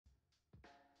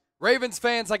Ravens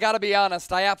fans, I gotta be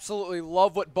honest, I absolutely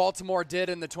love what Baltimore did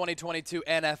in the 2022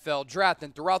 NFL Draft,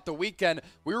 and throughout the weekend,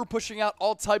 we were pushing out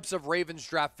all types of Ravens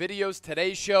Draft videos.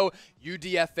 Today's show,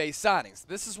 UDFA Signings.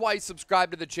 This is why you subscribe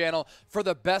to the channel for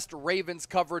the best Ravens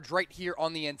coverage right here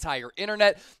on the entire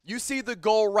internet. You see the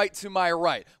goal right to my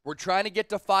right. We're trying to get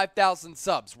to 5,000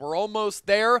 subs. We're almost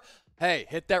there. Hey,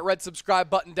 hit that red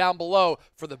subscribe button down below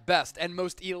for the best and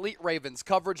most elite Ravens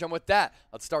coverage, and with that,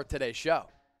 let's start today's show.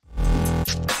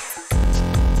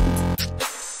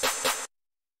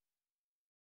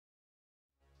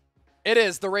 It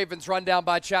is the Ravens Rundown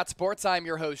by Chat Sports. I'm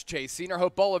your host, Chase Senior.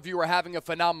 Hope all of you are having a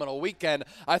phenomenal weekend.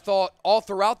 I thought all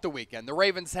throughout the weekend, the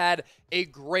Ravens had a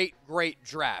great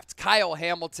draft. Kyle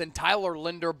Hamilton, Tyler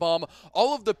Linderbaum,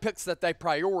 all of the picks that they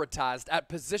prioritized at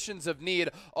positions of need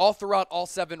all throughout all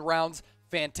 7 rounds.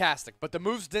 Fantastic. But the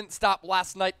moves didn't stop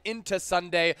last night into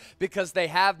Sunday because they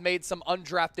have made some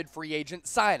undrafted free agent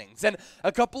signings. And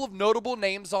a couple of notable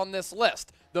names on this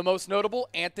list. The most notable,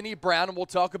 Anthony Brown, and we'll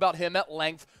talk about him at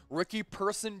length. Rookie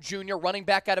Pearson Jr., running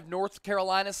back out of North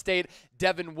Carolina State.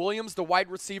 Devon Williams, the wide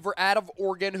receiver out of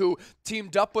Oregon, who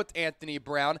teamed up with Anthony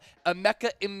Brown.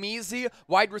 Emeka Emezie,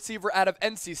 wide receiver out of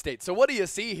NC State. So what do you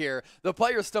see here? The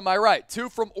players to my right, 2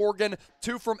 from Oregon,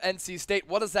 2 from NC State.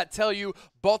 What does that tell you?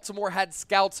 Baltimore had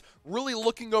scouts really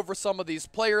looking over some of these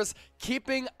players,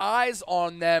 keeping eyes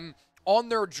on them on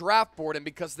their draft board, and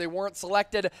because they weren't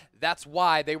selected, that's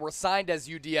why they were signed as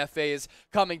UDFAs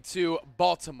coming to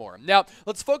Baltimore. Now,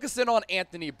 let's focus in on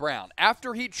Anthony Brown.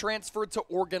 After he transferred to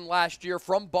Oregon last year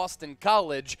from Boston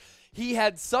College, he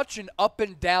had such an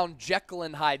up-and-down Jekyll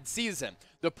and Hyde season.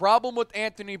 The problem with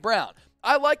Anthony Brown,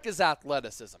 I like his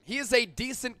athleticism. He is a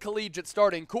decent collegiate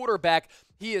starting quarterback.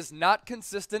 He is not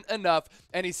consistent enough,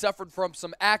 and he suffered from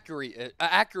some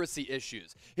accuracy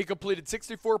issues. He completed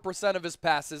 64% of his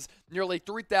passes, nearly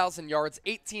 3,000 yards,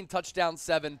 18 touchdowns,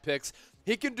 7 picks.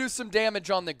 He can do some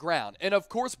damage on the ground. And, of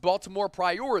course, Baltimore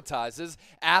prioritizes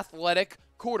athletic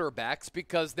quarterbacks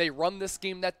because they run the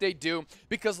scheme that they do,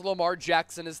 because Lamar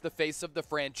Jackson is the face of the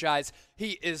franchise.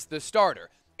 He is the starter.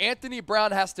 Anthony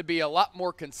Brown has to be a lot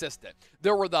more consistent.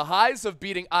 There were the highs of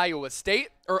beating Ohio State,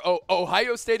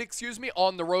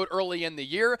 on the road early in the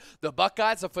year. The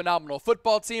Buckeyes, a phenomenal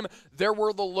football team. There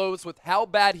were the lows with how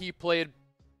bad he played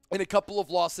in a couple of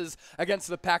losses against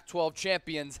the Pac-12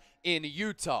 champions in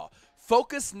Utah.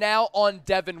 Focus now on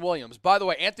Devon Williams. By the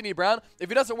way, Anthony Brown, if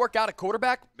he doesn't work out at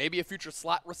quarterback, maybe a future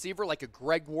slot receiver like a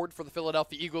Greg Ward for the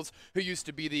Philadelphia Eagles, who used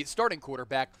to be the starting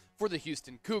quarterback for the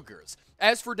Houston Cougars.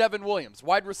 As for Devon Williams,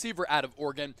 wide receiver out of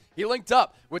Oregon, he linked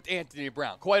up with Anthony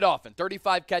Brown quite often.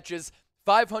 35 catches,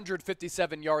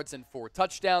 557 yards, and 4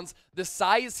 touchdowns. The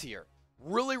size here,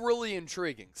 really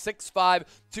intriguing. 6'5",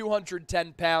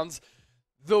 210 pounds.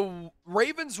 The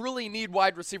Ravens really need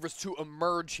wide receivers to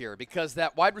emerge here because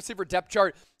that wide receiver depth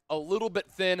chart, a little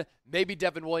bit thin. Maybe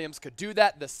Devon Williams could do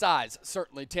that. The size,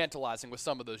 certainly tantalizing with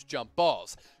some of those jump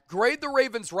balls. Grade the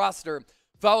Ravens roster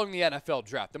following the NFL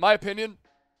draft. In my opinion,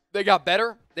 they got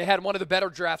better. They had one of the better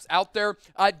drafts out there.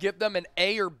 I'd give them an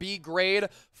A or B grade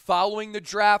following the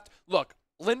draft. Look,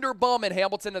 Linderbaum and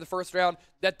Hamilton in the first round,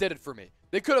 that did it for me.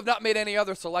 They could have not made any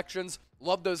other selections.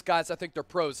 Love those guys. I think they're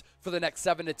pros for the next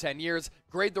 7 to 10 years.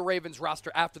 Grade the Ravens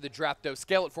roster after the draft, though.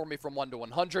 Scale it for me from 1 to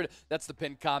 100. That's the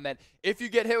pinned comment. If you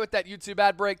get hit with that YouTube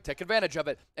ad break, take advantage of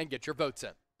it and get your votes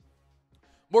in.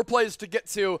 More plays to get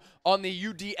to on the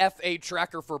UDFA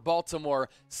tracker for Baltimore.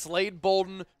 Slade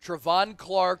Bolden, Trevon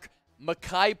Clark,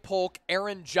 Makai Polk,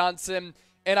 Aron Johnson.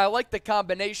 And I like the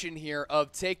combination here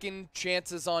of taking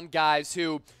chances on guys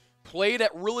who played at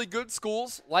really good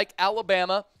schools like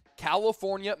Alabama,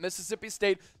 California, Mississippi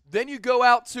State. Then you go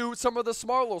out to some of the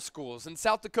smaller schools in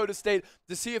South Dakota State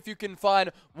to see if you can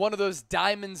find one of those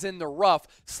diamonds in the rough.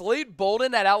 Slade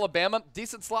Bolden at Alabama,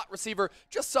 decent slot receiver,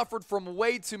 just suffered from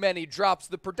way too many drops.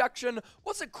 The production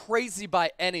wasn't crazy by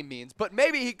any means, but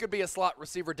maybe he could be a slot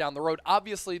receiver down the road.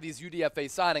 Obviously, these UDFA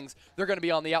signings, they're going to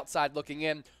be on the outside looking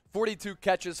in. 42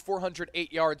 catches,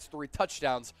 408 yards, 3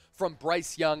 touchdowns from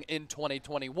Bryce Young in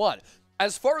 2021.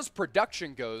 As far as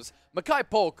production goes, Makai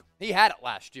Polk, he had it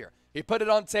last year. He put it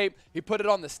on tape. He put it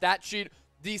on the stat sheet.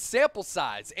 The sample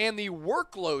size and the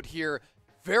workload here,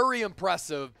 very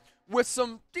impressive with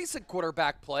some decent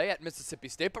quarterback play at Mississippi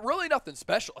State, but really nothing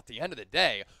special at the end of the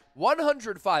day.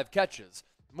 105 catches,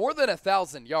 more than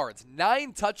 1,000 yards,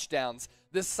 9 touchdowns.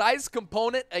 The size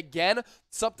component, again,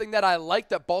 something that I like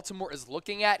that Baltimore is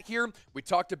looking at here. We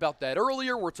talked about that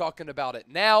earlier. We're talking about it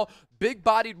now.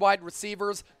 Big-bodied wide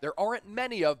receivers, there aren't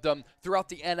many of them throughout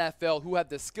the NFL who have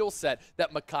the skill set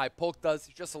that Makai Polk does.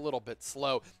 He's just a little bit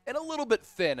slow and a little bit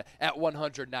thin at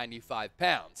 195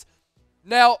 pounds.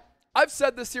 Now, I've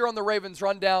said this here on the Ravens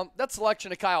Rundown. That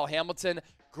selection of Kyle Hamilton,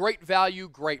 great value,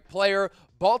 great player.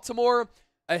 Baltimore,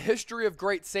 a history of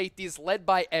great safeties led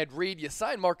by Ed Reed. You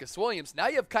sign Marcus Williams. Now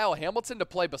you have Kyle Hamilton to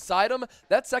play beside him.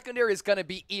 That secondary is going to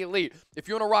be elite. If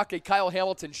you want to rock a Kyle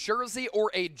Hamilton jersey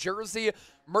or a jersey,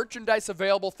 merchandise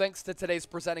available thanks to today's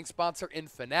presenting sponsor in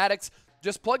Fanatics.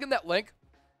 Just plug in that link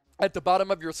at the bottom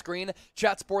of your screen,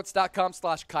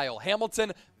 chatsports.com/Kyle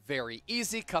Hamilton. Very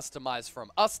easy, customized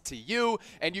from us to you,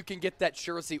 and you can get that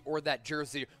jersey or that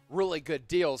jersey. Really good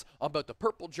deals on both the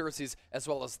purple jerseys as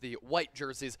well as the white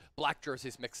jerseys, black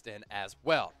jerseys mixed in as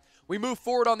well. We move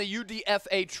forward on the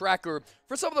UDFA tracker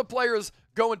for some of the players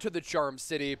going to the Charm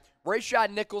City.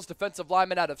 Rayshad Nichols, defensive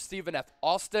lineman out of Stephen F.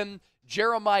 Austin.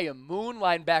 Jeremiah Moon,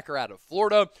 linebacker out of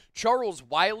Florida. Charles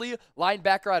Wiley,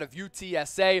 linebacker out of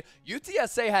UTSA.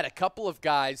 UTSA had a couple of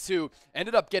guys who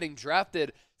ended up getting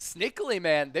drafted sneakily,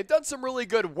 man. They've done some really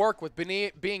good work with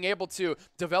being able to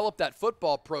develop that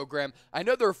football program. I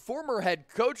know their former head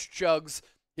coach, Chugs,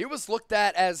 he was looked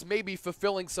at as maybe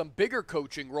fulfilling some bigger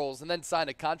coaching roles and then signed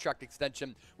a contract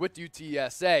extension with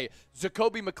UTSA.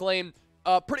 Zakoby McClain,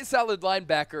 a pretty solid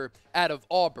linebacker out of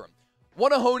Auburn.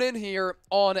 Want to hone in here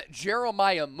on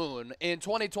Jeremiah Moon. In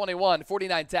 2021,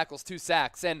 49 tackles, 2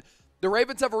 sacks, and the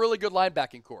Ravens have a really good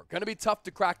linebacking core. Going to be tough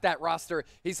to crack that roster.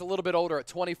 He's a little bit older at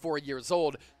 24 years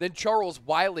old. Then Charles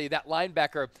Wiley, that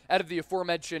linebacker out of the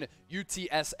aforementioned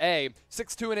UTSA,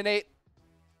 6'2" and 8".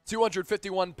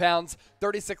 251 pounds,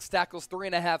 36 tackles,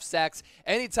 3.5 sacks.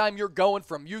 Anytime you're going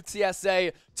from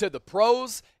UTSA to the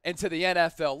pros and to the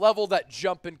NFL level, that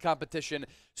jump in competition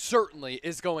certainly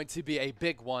is going to be a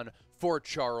big one for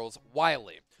Charles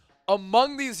Wiley.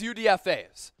 Among these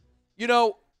UDFAs, you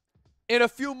know, in a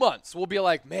few months, we'll be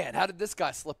like, man, how did this guy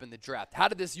slip in the draft? How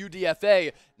did this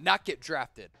UDFA not get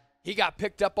drafted? He got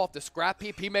picked up off the scrap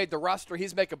heap. He made the roster.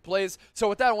 He's making plays. So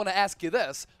with that, I want to ask you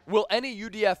this. Will any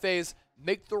UDFAs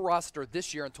make the roster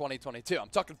this year in 2022? I'm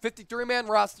talking 53-man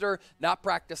roster, not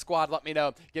practice squad. Let me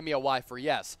know. Give me a Y for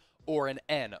yes or an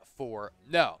N for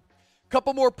no.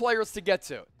 Couple more players to get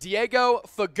to. Diego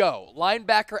Fagot,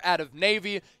 linebacker out of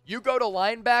Navy. You go to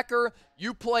linebacker,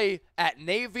 you play at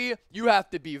Navy. You have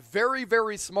to be very,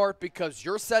 very smart because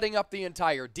you're setting up the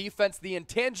entire defense. The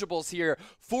intangibles here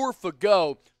for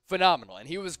Fagot, phenomenal. And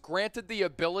he was granted the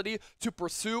ability to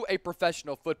pursue a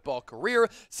professional football career.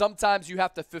 Sometimes you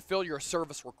have to fulfill your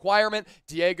service requirement.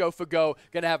 Diego Fagot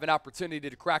going to have an opportunity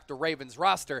to crack the Ravens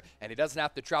roster, and he doesn't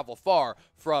have to travel far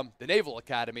from the Naval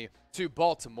Academy to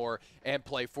Baltimore and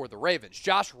play for the Ravens.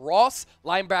 Josh Ross,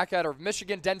 linebacker out of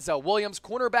Michigan. Denzel Williams,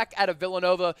 cornerback out of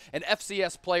Villanova, an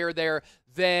FCS player there.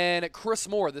 Then Chris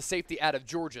Moore, the safety out of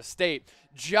Georgia State.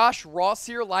 Josh Ross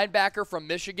here, linebacker from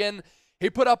Michigan. He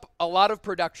put up a lot of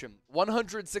production,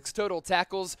 106 total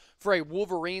tackles for a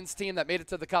Wolverines team that made it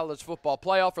to the college football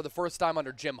playoff for the first time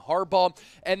under Jim Harbaugh.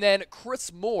 And then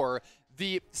Chris Moore,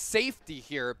 the safety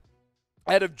here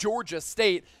out of Georgia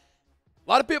State. A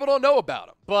lot of people don't know about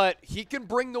him, but he can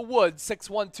bring the wood,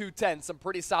 6'1", 210, some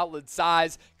pretty solid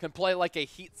size, can play like a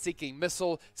heat-seeking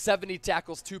missile, 70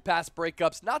 tackles, 2 pass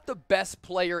breakups. Not the best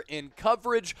player in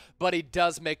coverage, but he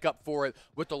does make up for it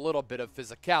with a little bit of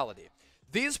physicality.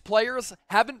 These players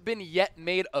haven't been yet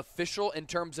made official in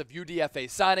terms of UDFA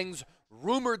signings,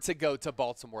 rumored to go to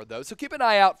Baltimore, though. So keep an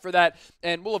eye out for that,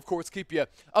 and we'll, of course, keep you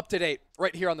up to date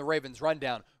right here on the Ravens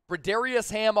Rundown.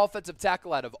 Bradarius Ham, offensive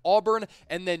tackle out of Auburn,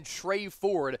 and then Trey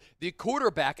Ford, the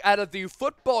quarterback out of the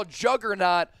football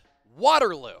juggernaut,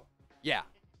 Waterloo. Yeah,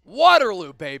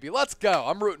 Waterloo, baby. Let's go.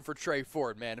 I'm rooting for Trey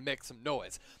Ford, man, to make some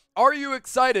noise. Are you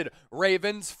excited,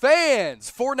 Ravens fans,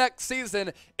 for next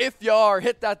season? If you are,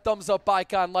 hit that thumbs up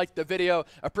icon, like the video.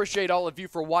 Appreciate all of you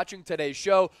for watching today's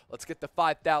show. Let's get to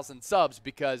 5,000 subs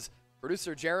because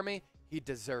producer Jeremy, he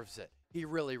deserves it. He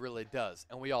really, really does.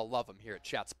 And we all love him here at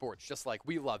Chat Sports, just like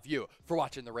we love you for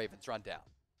watching the Ravens Rundown.